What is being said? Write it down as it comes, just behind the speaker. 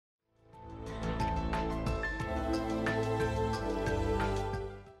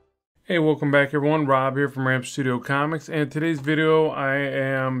Hey, welcome back everyone. Rob here from Ramp Studio Comics, and today's video I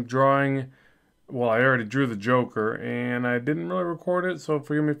am drawing, well, I already drew the Joker and I didn't really record it, so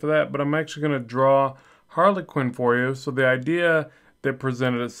forgive me for that, but I'm actually going to draw Harley Quinn for you. So the idea that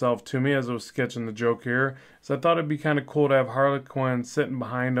presented itself to me as I was sketching the Joker here is I thought it'd be kind of cool to have Harley Quinn sitting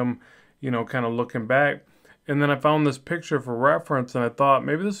behind him, you know, kind of looking back. And then I found this picture for reference, and I thought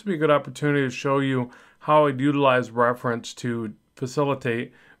maybe this would be a good opportunity to show you how I'd utilize reference to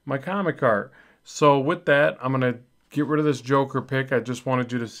facilitate my comic art. So with that, I'm going to get rid of this Joker pick. I just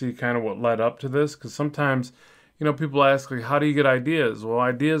wanted you to see kind of what led up to this, because sometimes, you know, people ask, like, how do you get ideas? Well,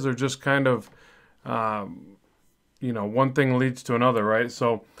 ideas are just kind of, you know, one thing leads to another, right?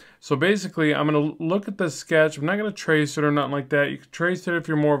 So basically, I'm going to look at this sketch. I'm not going to trace it or nothing like that. You can trace it if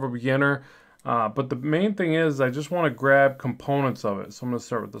you're more of a beginner. But the main thing is I just want to grab components of it. So I'm going to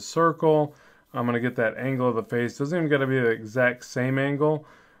start with the circle. I'm going to get that angle of the face. It doesn't even got to be the exact same angle.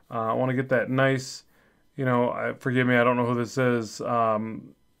 I want to get that nice, you know, forgive me, I don't know who this is.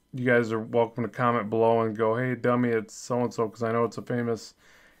 You guys are welcome to comment below and go, hey, dummy, it's so-and-so, because I know it's a famous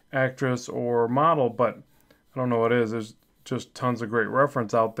actress or model, but I don't know what it is. There's just tons of great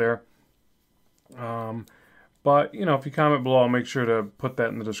reference out there. But, you know, if you comment below, I'll make sure to put that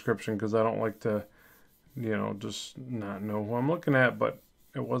in the description, because I don't like to, you know, just not know who I'm looking at, but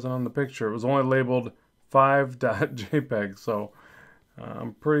it wasn't on the picture. It was only labeled 5.jpg, so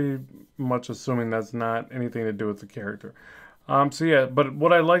I'm pretty much assuming that's not anything to do with the character. So yeah, but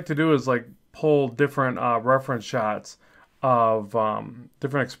what I like to do is like pull different reference shots of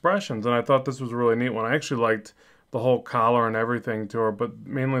different expressions, and I thought this was a really neat one. I actually liked the whole collar and everything to her, but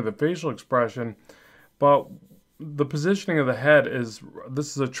mainly the facial expression. But the positioning of the head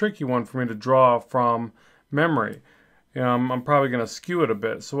this is a tricky one for me to draw from memory. You know, I'm probably going to skew it a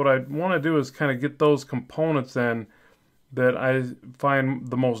bit. So what I want to do is kind of get those components in that I find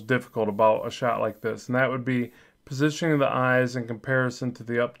the most difficult about a shot like this, and that would be positioning the eyes in comparison to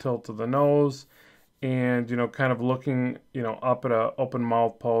the up tilt of the nose, and, you know, kind of looking, you know, up at a open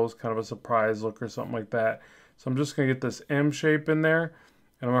mouth pose, kind of a surprise look or something like that. So I'm just going to get this M shape in there,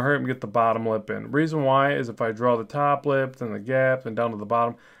 and I'm going to hurry up and get the bottom lip in. Reason why is if I draw the top lip, then the gap, and down to the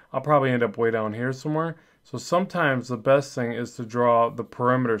bottom, I'll probably end up way down here somewhere. So sometimes the best thing is to draw the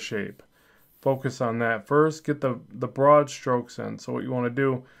perimeter shape. Focus on that first, get the broad strokes in. So what you want to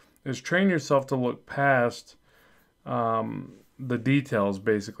do is train yourself to look past the details,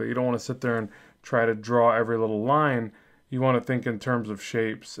 basically. You don't want to sit there and try to draw every little line. You want to think in terms of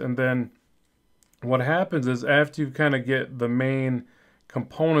shapes. And then what happens is after you kind of get the main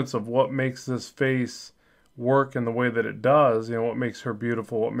components of what makes this face work in the way that it does, you know, what makes her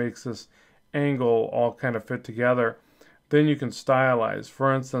beautiful, what makes this angle all kind of fit together, then you can stylize.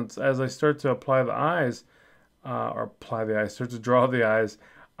 For instance, as I start to apply the eyes, start to draw the eyes,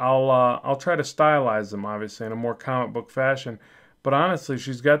 I'll try to stylize them, obviously, in a more comic book fashion. But honestly,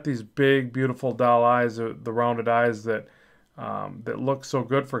 she's got these big, beautiful doll eyes, the rounded eyes that look so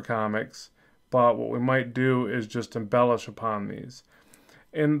good for comics. But what we might do is just embellish upon these.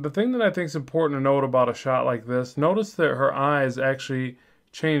 And the thing that I think is important to note about a shot like this, notice that her eyes actually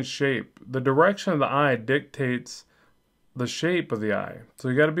change shape. The direction of the eye dictates the shape of the eye. So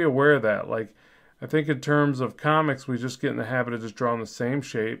you got to be aware of that. Like, I think in terms of comics, we just get in the habit of just drawing the same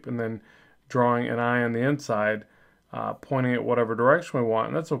shape and then drawing an eye on the inside, pointing at whatever direction we want.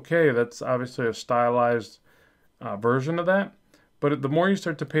 And that's okay. That's obviously a stylized version of that. But the more you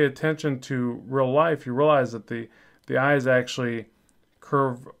start to pay attention to real life, you realize that the eyes actually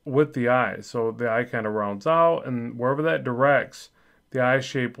curve with the eye. So the eye kind of rounds out, and wherever that directs, the eye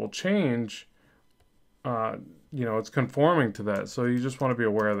shape will change. You know, it's conforming to that. So you just want to be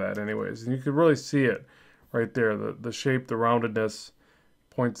aware of that anyways. And you can really see it right there. The shape, the roundedness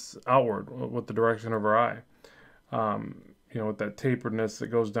points outward with the direction of her eye. You know, with that taperedness that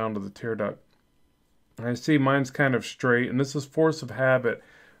goes down to the tear duct. And I see mine's kind of straight, and this is force of habit.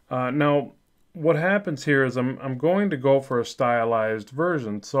 Now, what happens here is I'm going to go for a stylized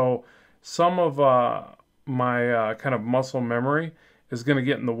version. So some of my kind of muscle memory is going to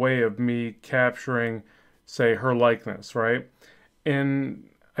get in the way of me capturing, say, her likeness, right? And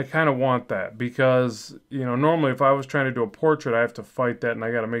I kind of want that because, you know, normally if I was trying to do a portrait, I have to fight that, and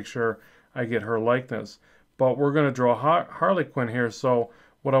I got to make sure I get her likeness. But we're going to draw Harley Quinn here, so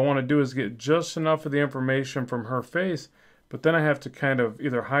what I want to do is get just enough of the information from her face, but then I have to kind of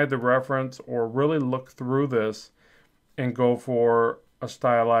either hide the reference or really look through this and go for a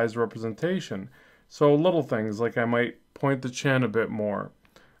stylized representation. So little things like I might point the chin a bit more.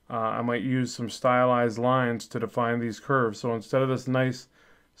 I might use some stylized lines to define these curves. So instead of this nice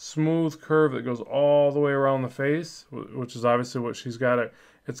smooth curve that goes all the way around the face, which is obviously what she's got it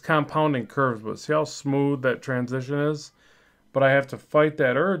it's compounding curves, but see how smooth that transition is? But I have to fight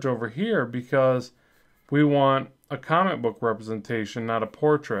that urge over here because we want a comic book representation, not a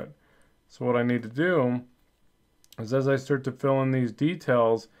portrait. So what I need to do is as I start to fill in these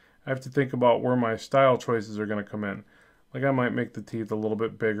details, I have to think about where my style choices are going to come in. Like I might make the teeth a little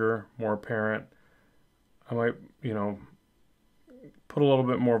bit bigger, more apparent. I might, you know, put a little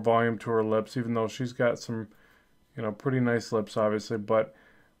bit more volume to her lips, even though she's got some, you know, pretty nice lips, obviously, but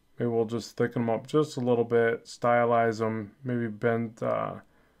maybe we'll just thicken them up just a little bit, stylize them, maybe bend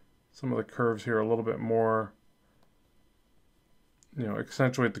some of the curves here a little bit more, you know,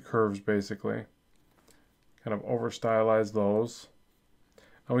 accentuate the curves basically. Kind of over stylize those.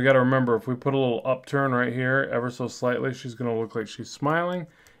 And we got to remember, if we put a little upturn right here, ever so slightly, she's going to look like she's smiling.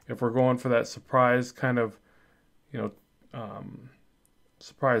 If we're going for that surprise kind of, you know,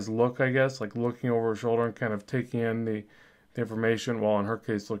 surprise look, I guess, like looking over her shoulder and kind of taking in the information, while in her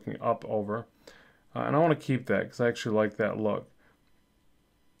case looking up over. And I want to keep that because I actually like that look.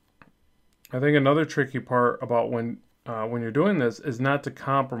 I think another tricky part about when you're doing this is not to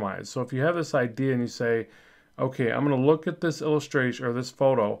compromise. So if you have this idea and you say, okay, I'm going to look at this illustration or this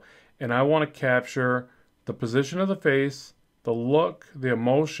photo and I want to capture the position of the face, the look, the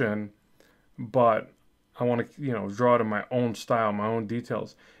emotion, but I want to, you know, draw it in my own style, my own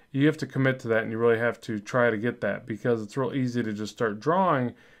details. You have to commit to that, and you really have to try to get that, because it's real easy to just start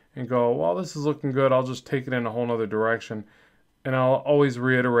drawing and go, well, this is looking good, I'll just take it in a whole nother direction. And I'll always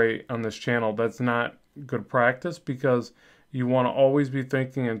reiterate on this channel, that's not good practice, because you want to always be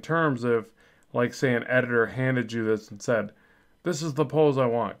thinking in terms of, like, say an editor handed you this and said, this is the pose I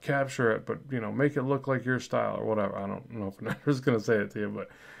want, capture it, but, you know, make it look like your style or whatever. I don't know if an editor's going to say it to you,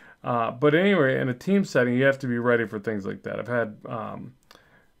 but anyway, in a team setting, you have to be ready for things like that. I've had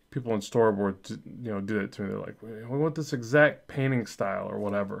people in storyboard, you know, do that to me. They're like, we want this exact painting style or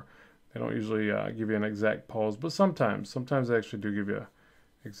whatever. They don't usually give you an exact pose, but sometimes they actually do give you an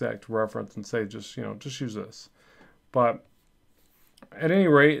exact reference and say, just, you know, just use this. But at any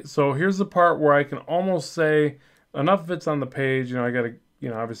rate, so here's the part where I can almost say enough of it's on the page. You know, I got to, you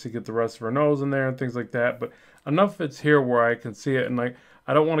know, obviously get the rest of her nose in there and things like that, but enough of it's here where I can see it, and like,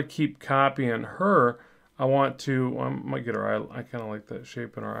 I don't want to keep copying her. I want to, I might get her eye, I kind of like that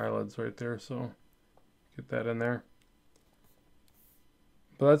shape in her eyelids right there, so get that in there.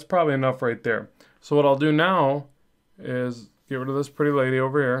 But that's probably enough right there. So what I'll do now is get rid of this pretty lady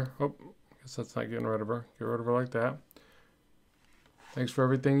over here. Oh, I guess that's not getting rid of her. Get rid of her like that. Thanks for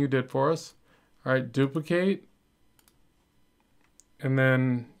everything you did for us. All right, duplicate. And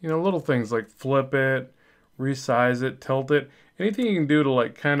then, you know, little things like flip it, resize it, tilt it. Anything you can do to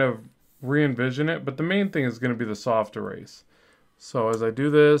like kind of re-envision it. But the main thing is going to be the soft erase. So as I do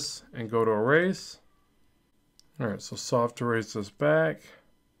this and go to erase. All right, so soft erase this back.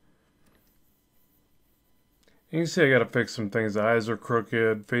 You can see I got to fix some things. The eyes are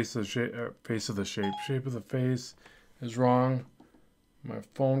crooked. Face of the shape of the face is wrong. My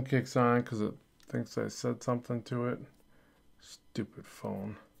phone kicks on because it thinks I said something to it. Stupid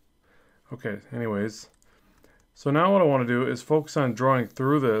phone. Okay, anyways. So now what I want to do is focus on drawing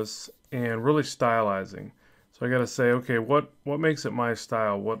through this and really stylizing. So I got to say, okay, what makes it my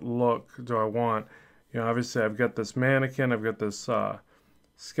style? What look do I want? You know, obviously I've got this mannequin. I've got this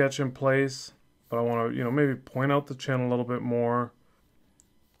sketch in place. But I want to, you know, maybe point out the chin a little bit more.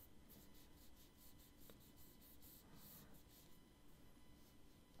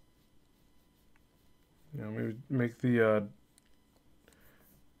 You know, maybe make the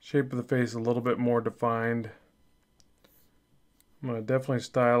shape of the face a little bit more defined. I'm going to definitely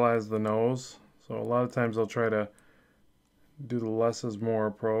stylize the nose. So a lot of times I'll try to do the less is more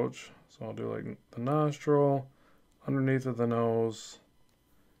approach. So I'll do like the nostril, underneath of the nose,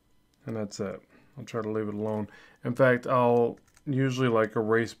 and that's it. I'll try to leave it alone. In fact, I'll usually like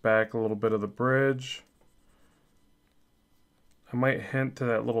erase back a little bit of the bridge. I might hint to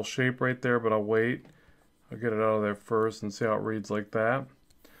that little shape right there, but I'll wait. I'll get it out of there first and see how it reads like that.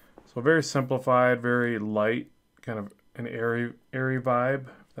 So very simplified, very light, kind of an airy vibe,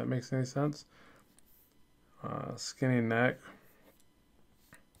 if that makes any sense. Skinny neck.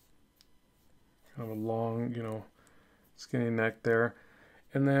 Kind of a long, you know, skinny neck there.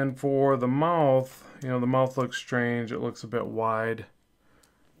 And then for the mouth, you know, the mouth looks strange. It looks a bit wide.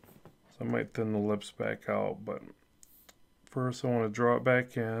 So I might thin the lips back out. But first I want to draw it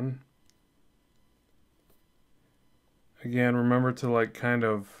back in. Again, remember to like kind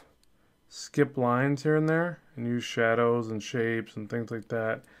of skip lines here and there and use shadows and shapes and things like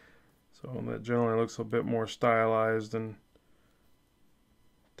that. So that generally looks a bit more stylized and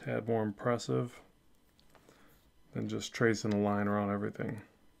a tad more impressive than just tracing a line around everything.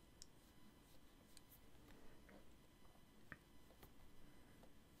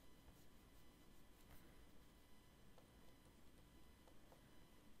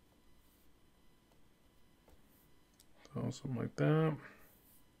 So something like that.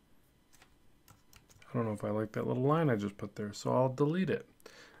 I don't know if I like that little line I just put there, so I'll delete it.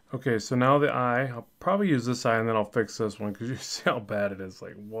 Okay, so now the eye, I'll probably use this eye and then I'll fix this one because you see how bad it is.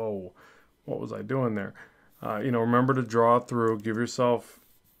 Like, whoa, what was I doing there? You know, remember to draw through, give yourself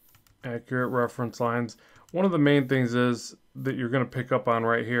accurate reference lines. One of the main things is that you're going to pick up on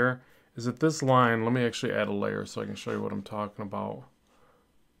right here is that this line, let me actually add a layer so I can show you what I'm talking about.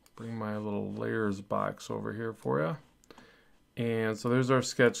 Bring my little layers box over here for you. And so there's our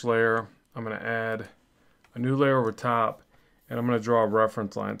sketch layer. I'm going to add a new layer over top, and I'm going to draw a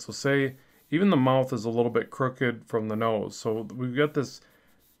reference line. So say even the mouth is a little bit crooked from the nose. So we've got this,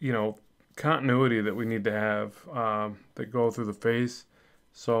 you know, continuity that we need to have that go through the face.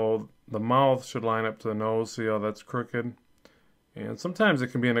 So the mouth should line up to the nose. See how that's crooked? And sometimes it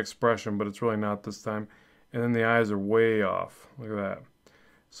can be an expression, but it's really not this time. And then the eyes are way off. Look at that.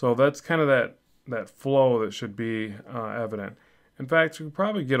 So that's kind of that flow that should be evident. In fact, you could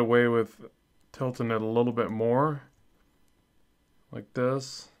probably get away with tilting it a little bit more, like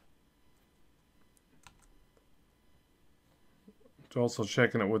this. Also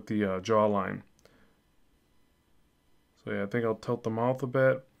checking it with the jawline. So yeah, I think I'll tilt the mouth a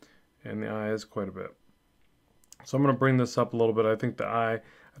bit and the eyes quite a bit. So I'm going to bring this up a little bit. I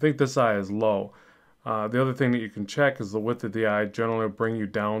think this eye is low. The other thing that you can check is the width of the eye. Generally will bring you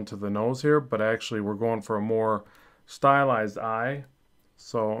down to the nose here, but actually we're going for a more stylized eye.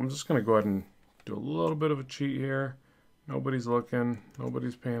 So I'm just going to go ahead and do a little bit of a cheat here. Nobody's looking,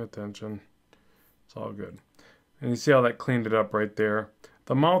 nobody's paying attention. It's all good. And you see how that cleaned it up right there.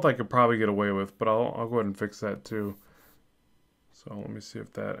 The mouth I could probably get away with, but I'll go ahead and fix that too. So let me see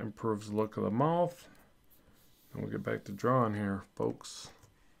if that improves the look of the mouth. And we'll get back to drawing here, folks.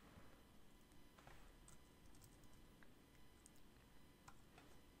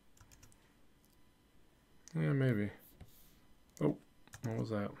 Yeah, maybe. Oh, what was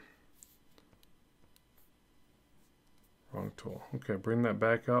that? Wrong tool. Okay, bring that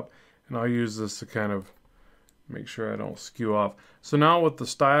back up. And I'll use this to kind of make sure I don't skew off. So now with the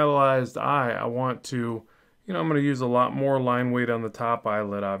stylized eye, I want to, you know, I'm going to use a lot more line weight on the top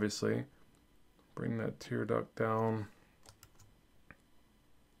eyelid, obviously. Bring that tear duct down.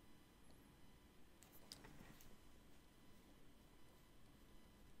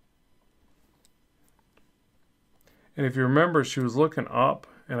 And if you remember, she was looking up,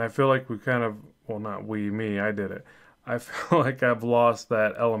 and I feel like we kind of, well, not we, me, I did it. I feel like I've lost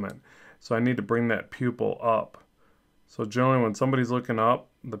that element. So I need to bring that pupil up. So generally when somebody's looking up,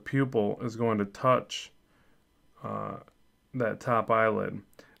 the pupil is going to touch that top eyelid.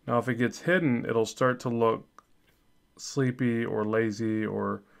 Now if it gets hidden, it'll start to look sleepy or lazy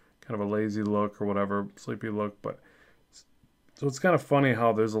or kind of a lazy look or whatever, sleepy look. But so it's kind of funny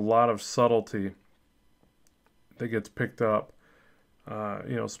how there's a lot of subtlety that gets picked up.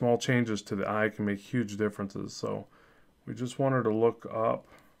 You know, small changes to the eye can make huge differences. So we just want her to look up,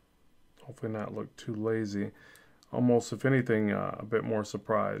 hopefully not look too lazy. Almost, if anything, a bit more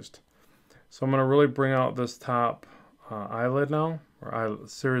surprised. So I'm going to really bring out this top eyelid now, or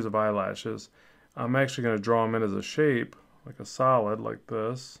series of eyelashes. I'm actually going to draw them in as a shape, like a solid, like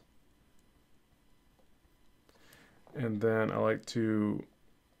this. And then I like to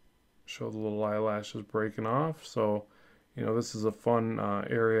show the little eyelashes breaking off. So, you know, this is a fun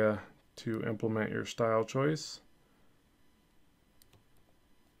area to implement your style choice.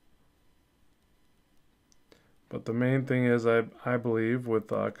 But the main thing is, I believe, with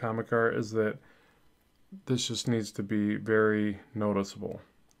comic art is that this just needs to be very noticeable.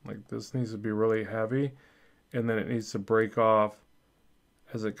 Like this needs to be really heavy, and then it needs to break off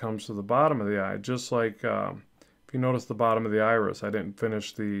as it comes to the bottom of the eye. Just like if you notice the bottom of the iris, I didn't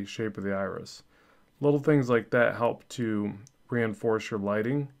finish the shape of the iris. Little things like that help to reinforce your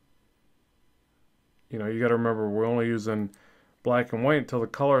lighting. You know, you got to remember we're only using black and white until the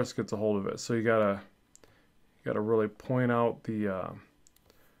colorist gets a hold of it. So you got to really point out the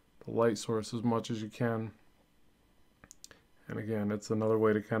light source as much as you can. And again, it's another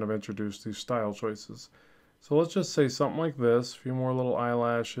way to kind of introduce these style choices. So let's just say something like this, a few more little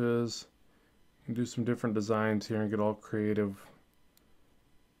eyelashes. You can do some different designs here and get all creative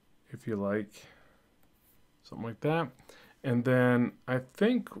if you like. Something like that. And then I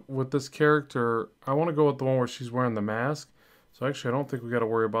think with this character, I want to go with the one where she's wearing the mask. So actually, I don't think we got to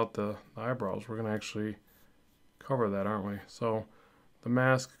worry about the eyebrows. We're going to actually cover that, aren't we? So the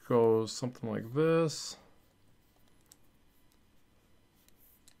mask goes something like this.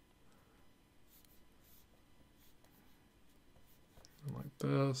 And like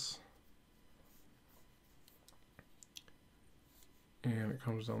this. And it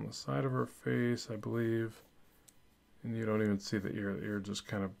comes down the side of her face, I believe. And you don't even see the ear. The ear just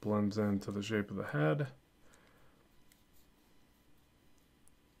kind of blends into the shape of the head.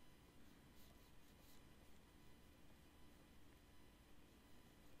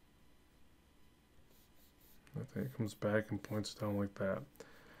 I think it comes back and points down like that.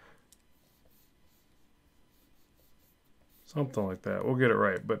 Something like that. We'll get it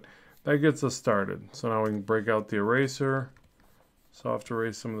right, but that gets us started. So now we can break out the eraser, soft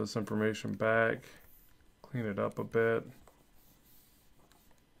erase some of this information back, clean it up a bit.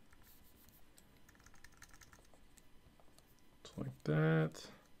 Just like that.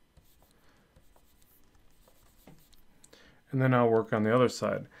 And then I'll work on the other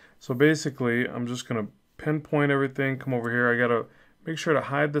side. So basically, I'm just going to pinpoint everything, come over here. I got to make sure to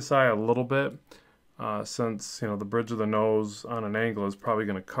hide this eye a little bit. Since, you know, the bridge of the nose on an angle is probably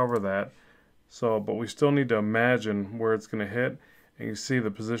going to cover that. So, but we still need to imagine where it's going to hit. And you see the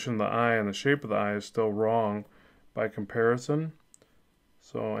position of the eye and the shape of the eye is still wrong by comparison.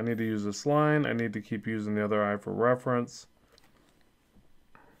 So I need to use this line. I need to keep using the other eye for reference.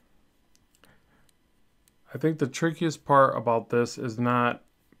 I think the trickiest part about this is not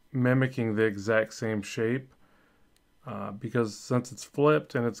mimicking the exact same shape. Because since it's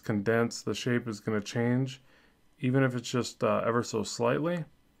flipped and it's condensed, the shape is going to change, even if it's just ever so slightly.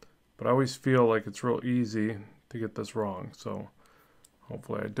 But I always feel like it's real easy to get this wrong. So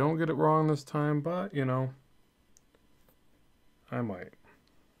hopefully I don't get it wrong this time, but you know, I might.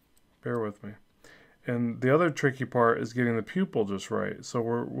 Bear with me. And the other tricky part is getting the pupil just right. So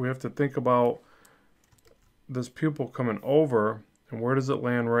we have to think about this pupil coming over, and where does it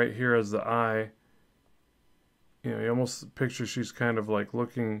land right here as the eye? You know, you almost picture she's kind of like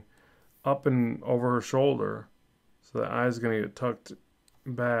looking up and over her shoulder. So the eye's going to get tucked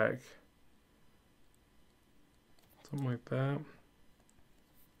back. Something like that.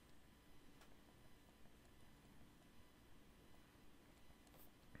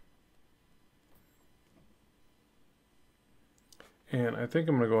 And I think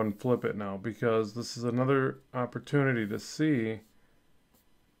I'm going to go ahead and flip it now, because this is another opportunity to see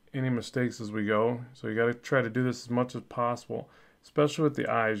any mistakes as we go. So you got to try to do this as much as possible, especially with the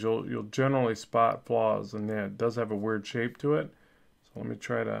eyes. You'll generally spot flaws, and yeah, it does have a weird shape to it. So let me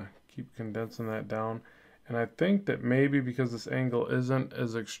try to keep condensing that down. And I think that maybe because this angle isn't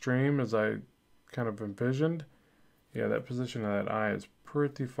as extreme as I kind of envisioned, yeah, that position of that eye is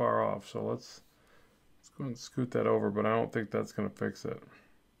pretty far off. So let's go and scoot that over, but I don't think that's going to fix it.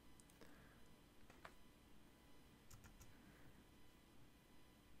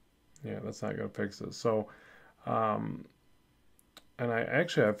 Yeah, that's not going to fix it. So, and I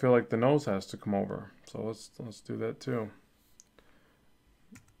feel like the nose has to come over. So let's do that too.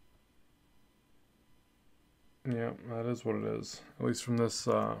 Yeah, that is what it is. At least from this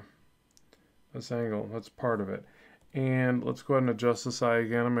this angle, that's part of it. And let's go ahead and adjust this eye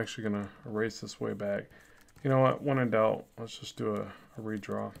again. I'm actually going to erase this way back. You know what? When in doubt, let's just do a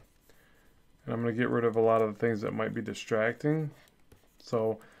redraw. And I'm going to get rid of a lot of the things that might be distracting.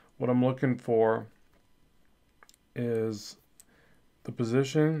 So what I'm looking for is the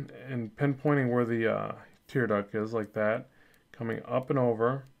position and pinpointing where the tear duct is, like that, coming up and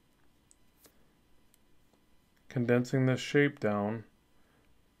over, condensing this shape down.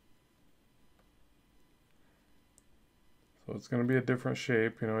 So it's going to be a different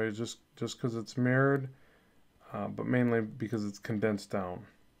shape, you know, just because it's mirrored, but mainly because it's condensed down.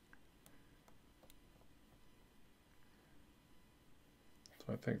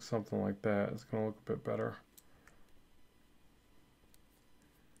 So I think something like that is going to look a bit better.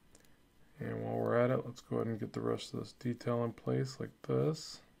 And while we're at it, let's go ahead and get the rest of this detail in place like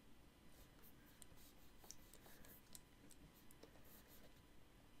this.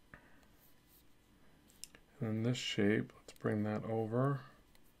 And then this shape, let's bring that over.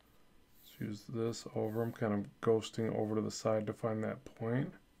 Let's use this over. I'm kind of ghosting over to the side to find that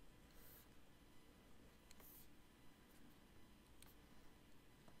point.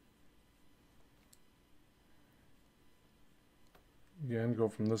 Again, go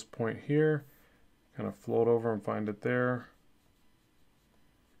from this point here, kind of float over and find it there.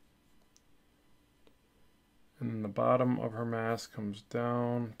 And then the bottom of her mask comes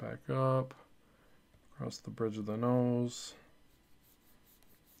down, back up, across the bridge of the nose.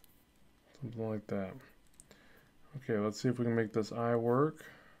 Something like that. Okay, let's see if we can make this eye work.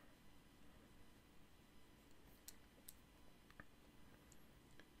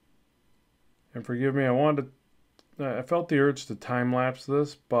 And forgive me, I felt the urge to time lapse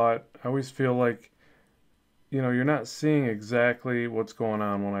this, but I always feel like, you know, you're not seeing exactly what's going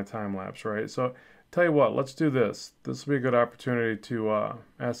on when I time lapse, right? So tell you what, let's do this. This will be a good opportunity to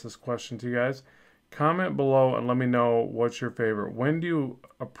ask this question to you guys. comment below and let me know what's your favorite. When do you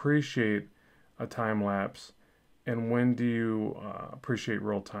appreciate a time lapse, and when do you appreciate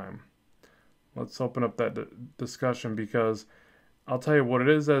real time? Let's open up that discussion, because I'll tell you what it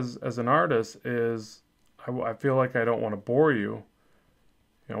is as an artist is I feel like I don't want to bore you.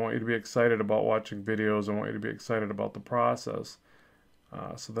 I want you to be excited about watching videos. I want you to be excited about the process.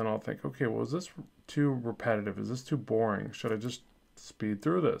 So then I'll think, okay, well, is this too repetitive? Is this too boring? Should I just speed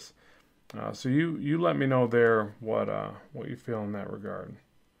through this? So you let me know there what you feel in that regard.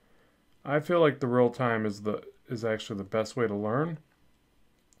 I feel like the real time is actually the best way to learn.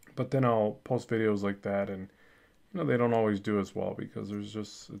 But then I'll post videos like that, and they don't always do as well because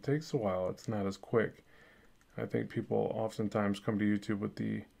it takes a while. It's not as quick. I think people oftentimes come to YouTube with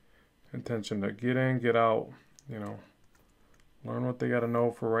the intention to get in, get out, learn what they got to know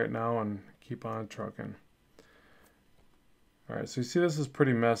for right now and keep on trucking. All right, so you see this is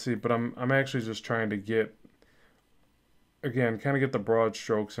pretty messy, but I'm actually just trying to get the broad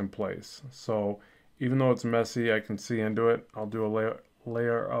strokes in place. So even though it's messy, I can see into it. I'll do a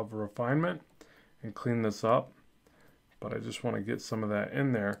layer of refinement and clean this up, but I just want to get some of that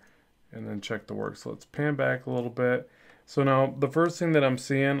in there and then check the work. So let's pan back a little bit. So now the first thing that I'm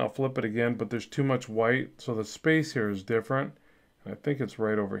seeing, I'll flip it again, but there's too much white, so the space here is different, and I think it's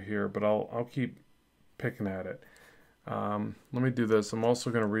right over here, but I'll keep picking at it. Let me do this. I'm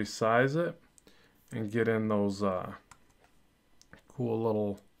also going to resize it and get in those cool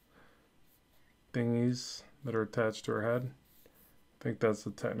little thingies that are attached to her head. I think that's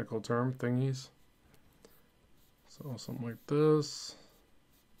the technical term, thingies. So something like this.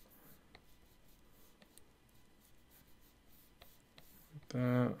 Like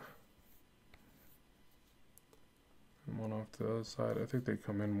that. And one off to the other side. I think they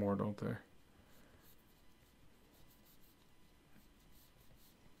come in more, don't they?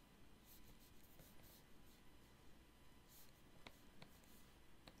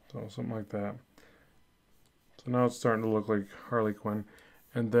 So something like that. So now it's starting to look like Harley Quinn.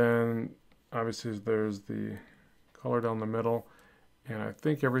 And then obviously there's the color down the middle. And I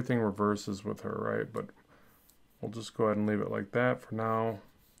think everything reverses with her, right? But we'll just go ahead and leave it like that for now.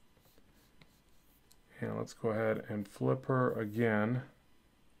 And let's go ahead and flip her again.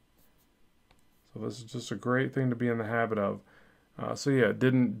 So this is just a great thing to be in the habit of. So yeah, it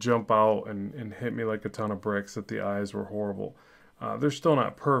didn't jump out and hit me like a ton of bricks that the eyes were horrible. They're still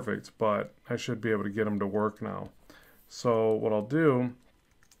not perfect, but I should be able to get them to work now. So what I'll do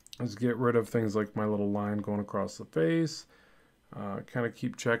is get rid of things like my little line going across the face. Kind of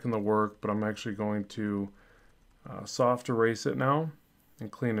keep checking the work, but I'm actually going to soft erase it now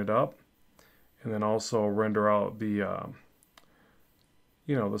and clean it up. And then also render out the,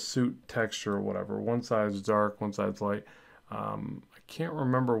 the suit texture or whatever. One side's dark, one side's light. I can't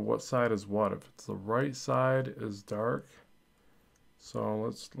remember what side is what. If it's the right side is dark.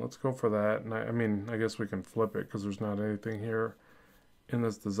 So let's go for that. And I guess we can flip it because there's not anything here in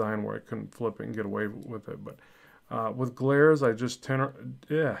this design where I couldn't flip it and get away with it. But with glares, I just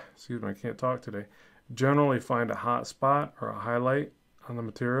excuse me, I can't talk today. Generally find a hot spot or a highlight on the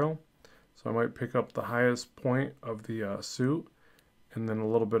material. So I might pick up the highest point of the suit and then a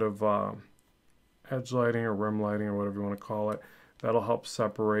little bit of edge lighting or rim lighting or whatever you want to call it. That'll help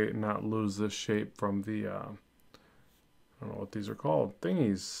separate and not lose this shape from the I don't know what these are called.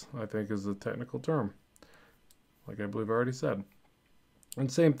 Thingies, I think, is the technical term. Like I believe I already said.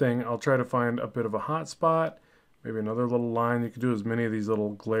 And same thing, I'll try to find a bit of a hot spot, maybe another little line. You can do as many of these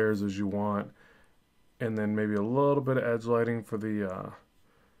little glares as you want. And then maybe a little bit of edge lighting for the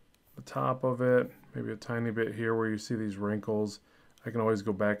top of it. Maybe a tiny bit here where you see these wrinkles. I can always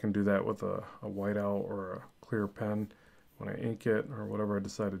go back and do that with a whiteout or a clear pen when I ink it or whatever I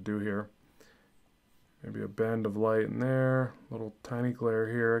decide to do here. Maybe a bend of light in there, little tiny glare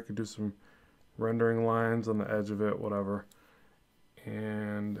here. I could do some rendering lines on the edge of it, whatever.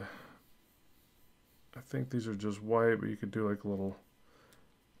 And I think these are just white, but you could do like a little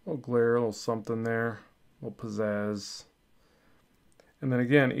glare, a little something there, a little pizzazz. And then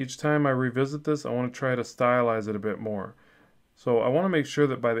again, each time I revisit this, I want to try to stylize it a bit more. So I want to make sure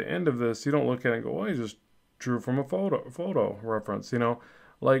that by the end of this, you don't look at it and go, well, you just drew from a photo reference,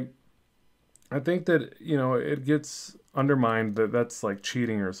 like, I think that, it gets undermined that that's like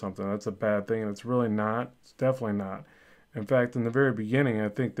cheating or something. That's a bad thing, and it's really not. It's definitely not. In fact, in the very beginning, I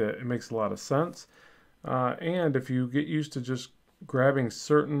think that it makes a lot of sense. And if you get used to just grabbing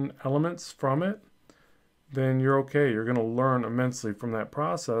certain elements from it, then you're okay. You're going to learn immensely from that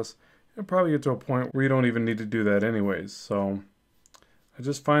process and probably get to a point where you don't even need to do that anyways. So I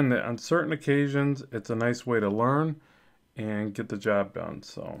just find that on certain occasions, it's a nice way to learn and get the job done.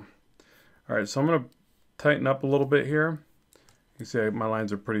 So. All right, so I'm going to tighten up a little bit here. You see my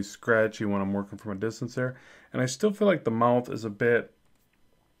lines are pretty scratchy when I'm working from a distance there. And I still feel like the mouth is a bit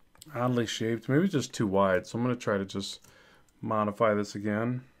oddly shaped, maybe just too wide. So I'm going to try to just modify this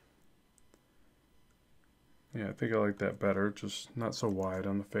again. Yeah, I think I like that better, just not so wide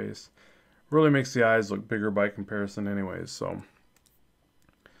on the face. Really makes the eyes look bigger by comparison anyways, so.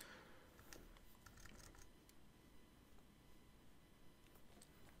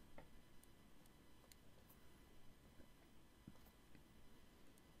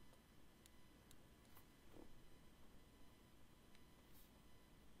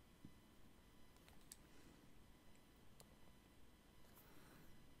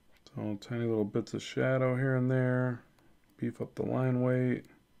 So tiny little bits of shadow here and there. Beef up the line weight.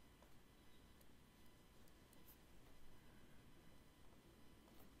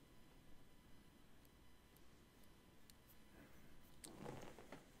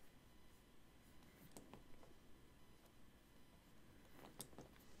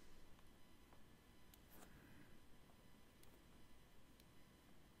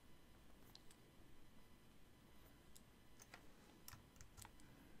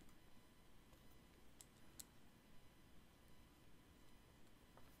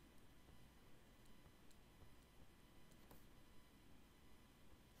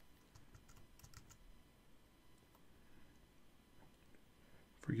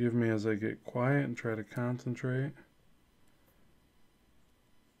 Forgive me as I get quiet and try to concentrate.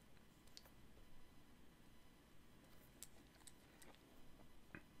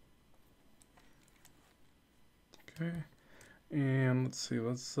 Okay, and let's see,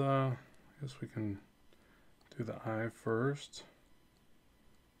 I guess we can do the eye first.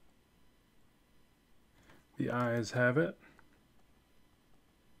 The eyes have it.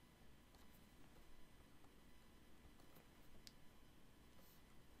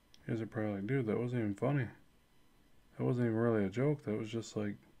 You guys are probably like, dude, that wasn't even funny. That wasn't even really a joke. That was just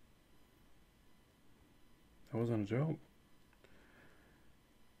like, that wasn't a joke.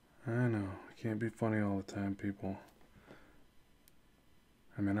 I know, it can't be funny all the time, people.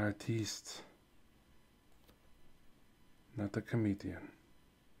 I'm an artiste, not a comedian.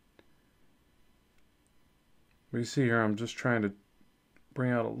 But you see here, I'm just trying to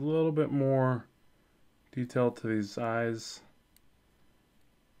bring out a little bit more detail to these eyes.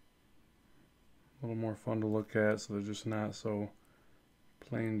 A little more fun to look at, so they're just not so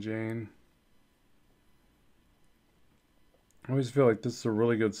plain Jane. I always feel like this is a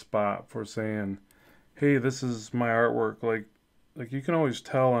really good spot for saying, hey, this is my artwork. Like you can always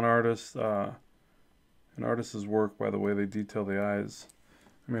tell an artist's work by the way they detail the eyes.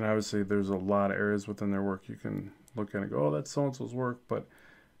 I mean, obviously there's a lot of areas within their work you can look at and go, oh, that's so-and-so's work, but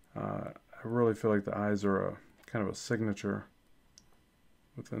I really feel like the eyes are a kind of a signature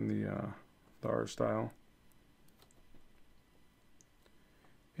within the art style.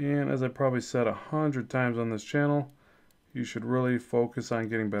 And as I probably said 100 times on this channel, you should really focus on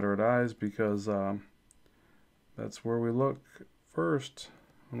getting better at eyes, because that's where we look first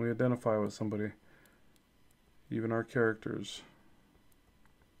when we identify with somebody, even our characters.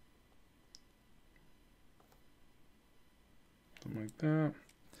 Something like that.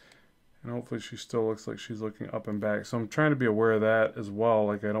 And hopefully she still looks like she's looking up and back. So I'm trying to be aware of that as well.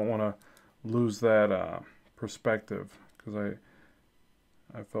 Like I don't want to lose that perspective, because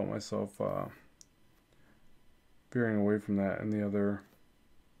I felt myself veering away from that in the other.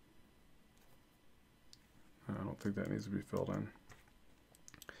 I don't think that needs to be filled in.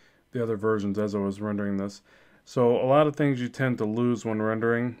 The other versions as I was rendering this. So a lot of things you tend to lose when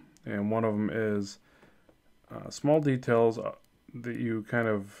rendering, and one of them is small details that you kind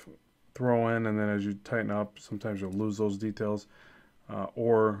of throw in, and then as you tighten up, sometimes you'll lose those details,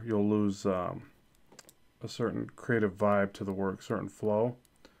 or you'll lose a certain creative vibe to the work, certain flow,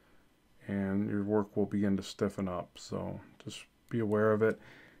 and your work will begin to stiffen up. So just be aware of it.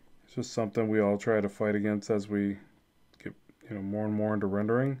 It's just something we all try to fight against as we get more and more into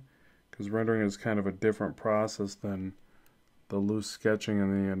rendering, because rendering is kind of a different process than the loose sketching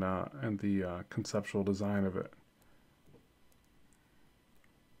and the conceptual design of it.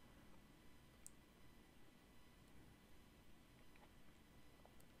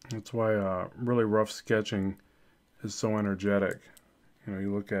 That's why really rough sketching is so energetic.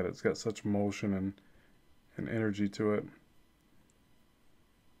 You look at it, it's got such motion and energy to it.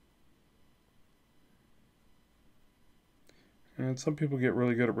 And some people get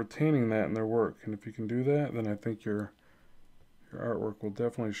really good at retaining that in their work. And if you can do that, then I think your artwork will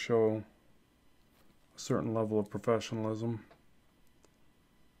definitely show a certain level of professionalism.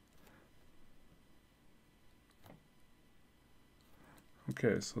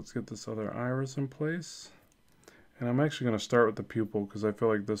 Okay, so let's get this other iris in place. And I'm actually going to start with the pupil because I feel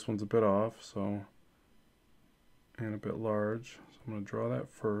like this one's a bit off, so, and a bit large. So I'm going to draw that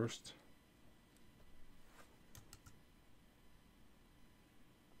first.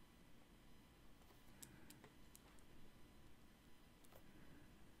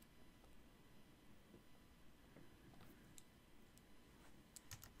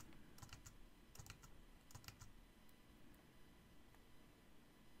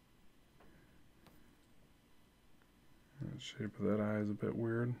 The shape of that eye is a bit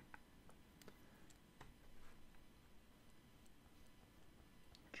weird.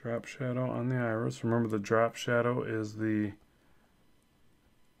 Drop shadow on the iris. Remember, the drop shadow is the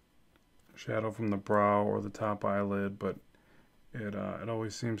shadow from the brow or the top eyelid, but it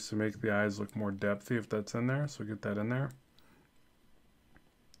always seems to make the eyes look more depthy if that's in there, so get that in there.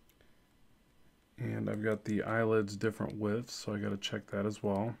 And I've got the eyelids different widths, so I got to check that as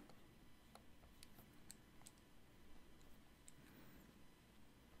well.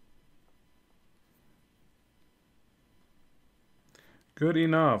 Good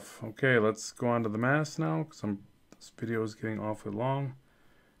enough. Okay, let's go on to the mask now, because this video is getting awfully long.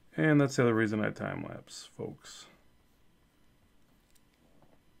 And that's the other reason I time-lapse, folks.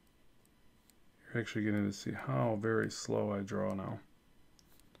 You're actually getting to see how very slow I draw now.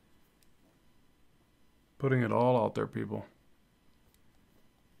 Putting it all out there, people.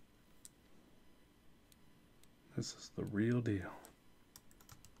 This is the real deal.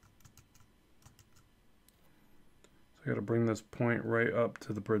 I got to bring this point right up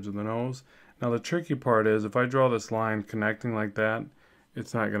to the bridge of the nose. Now the tricky part is if I draw this line connecting like that,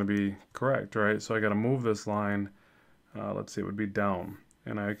 it's not going to be correct, right? So I got to move this line, let's see, it would be down.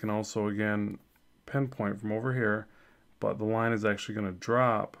 And I can also, again, pinpoint from over here, but the line is actually going to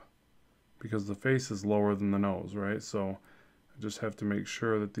drop because the face is lower than the nose, right? So I just have to make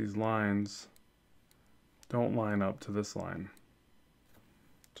sure that these lines don't line up to this line.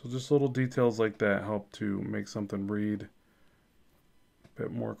 So just little details like that help to make something read a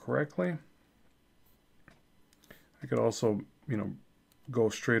bit more correctly. I could also, go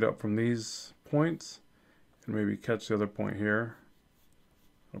straight up from these points and maybe catch the other point here.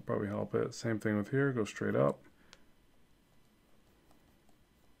 That'll probably help it. Same thing with here, go straight up.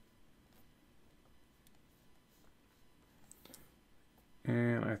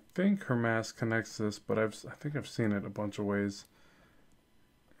 And I think her mask connects this, but I think I've seen it a bunch of ways.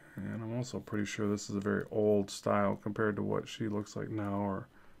 And I'm also pretty sure this is a very old style compared to what she looks like now, or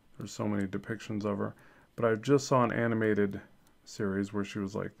there's so many depictions of her. But I just saw an animated series where she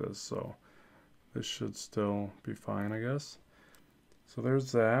was like this, so this should still be fine, I guess. So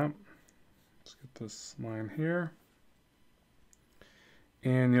there's that. Let's get this line here.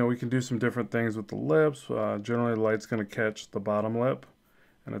 And, we can do some different things with the lips. Generally, the light's going to catch the bottom lip,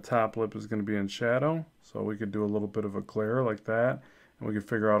 and the top lip is going to be in shadow. So we could do a little bit of a glare like that. And we can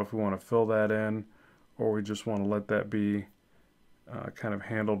figure out if we want to fill that in or we just want to let that be kind of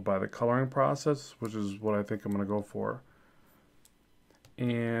handled by the coloring process, which is what I think I'm going to go for.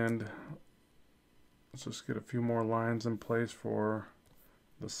 And let's just get a few more lines in place for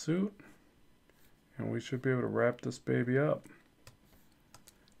the suit. And we should be able to wrap this baby up.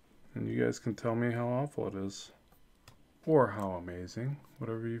 And you guys can tell me how awful it is. Or how amazing.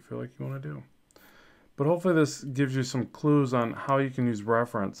 Whatever you feel like you want to do. But hopefully this gives you some clues on how you can use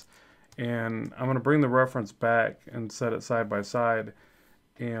reference. And I'm going to bring the reference back and set it side by side.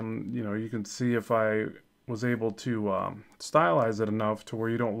 And, you can see if I was able to stylize it enough to where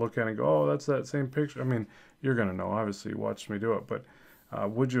you don't look at it and go, oh, that's that same picture. I mean, you're going to know. Obviously, you watched me do it. But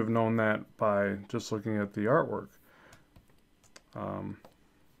would you have known that by just looking at the artwork? And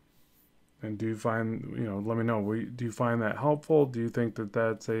do you find, let me know. Do you find that helpful? Do you think that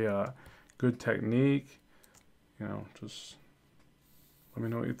that's a good technique? Just let me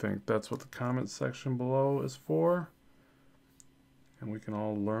know what you think. That's what the comments section below is for. And we can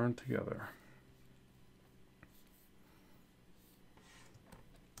all learn together.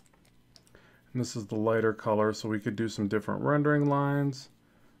 And this is the lighter color, so we could do some different rendering lines.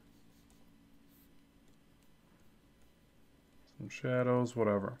 Some shadows,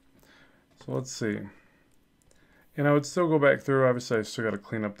 whatever. So let's see. And I would still go back through. Obviously, I still got to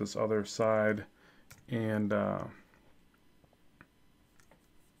clean up this other side. And I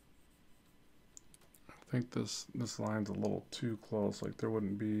think this line's a little too close. Like there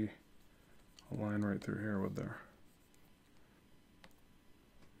wouldn't be a line right through here, would there?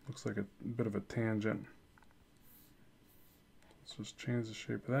 Looks like a bit of a tangent. Let's just change the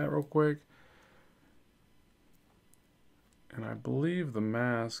shape of that real quick. And I believe the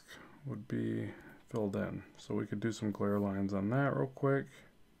mask would be filled in. So we could do some glare lines on that real quick.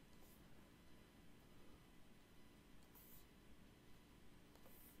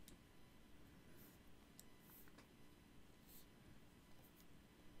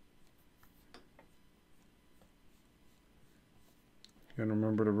 And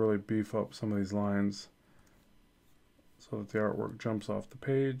remember to really beef up some of these lines so that the artwork jumps off the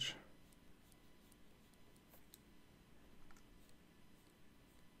page.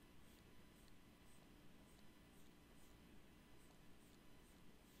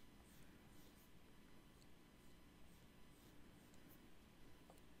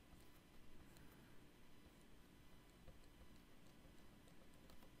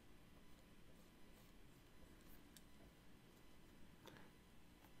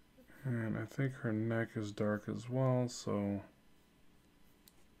 And I think her neck is dark as well, so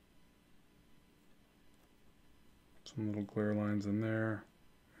some little glare lines in there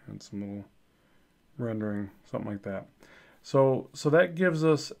and some little rendering, something like that. So that gives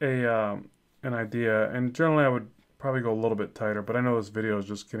us a an idea, and generally I would probably go a little bit tighter, but I know this video is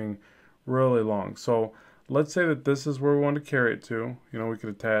just getting really long. So let's say that this is where we want to carry it to. You know, we could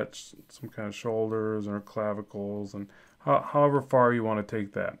attach some kind of shoulders or clavicles, and however far you want to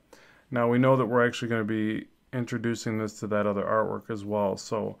take that. Now we know that we're actually going to be introducing this to that other artwork as well.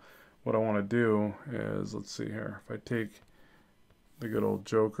 So what I want to do is, let's see here, if I take the good old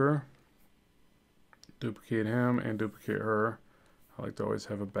Joker, duplicate him and duplicate her. I like to always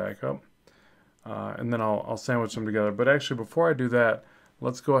have a backup. And then I'll sandwich them together. But actually, before I do that,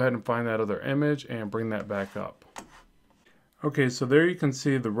 let's go ahead and find that other image and bring that back up. Okay, so there you can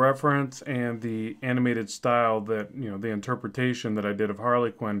see the reference and the animated style that, you know, the interpretation that I did of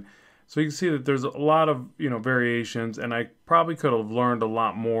Harley Quinn. So you can see that there's a lot of, you know, variations, and I probably could have learned a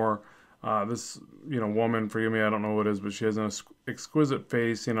lot more. This, you know, woman, forgive me, I don't know what it is, but she has an exquisite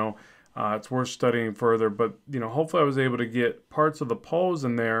face, you know. It's worth studying further, but, you know, hopefully I was able to get parts of the pose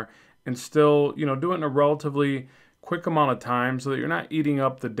in there and still, you know, do it in a relatively quick amount of time so that you're not eating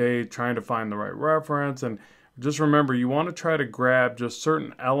up the day trying to find the right reference. And just remember, you want to try to grab just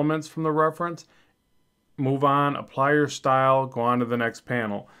certain elements from the reference, move on, apply your style, go on to the next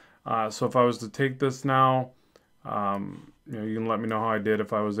panel. So if I was to take this now, you know, you can let me know how I did,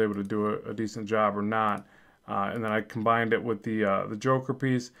 if I was able to do a decent job or not. And then I combined it with the Joker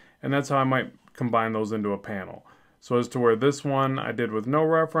piece, and that's how I might combine those into a panel. So as to where this one I did with no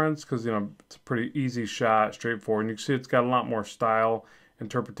reference, because, you know, it's a pretty easy shot, straightforward, and you can see it's got a lot more style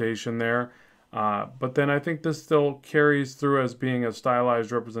interpretation there. But then I think this still carries through as being a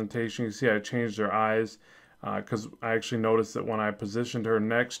stylized representation. You see I changed her eyes because I actually noticed that when I positioned her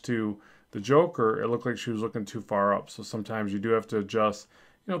next to the Joker, it looked like she was looking too far up. So sometimes you do have to adjust,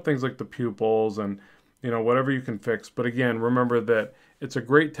 you know, things like the pupils and, you know, whatever you can fix. But again, remember that it's a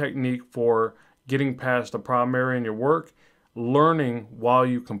great technique for getting past a problem area in your work, learning while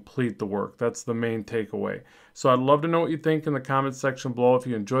you complete the work. That's the main takeaway. So I'd love to know what you think in the comments section below. If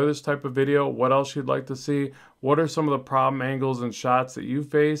you enjoy this type of video, what else you'd like to see? What are some of the problem angles and shots that you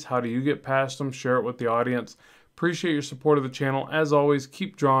face? How do you get past them? Share it with the audience. Appreciate your support of the channel. As always,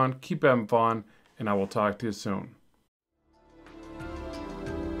 keep drawing, keep having fun, and I will talk to you soon.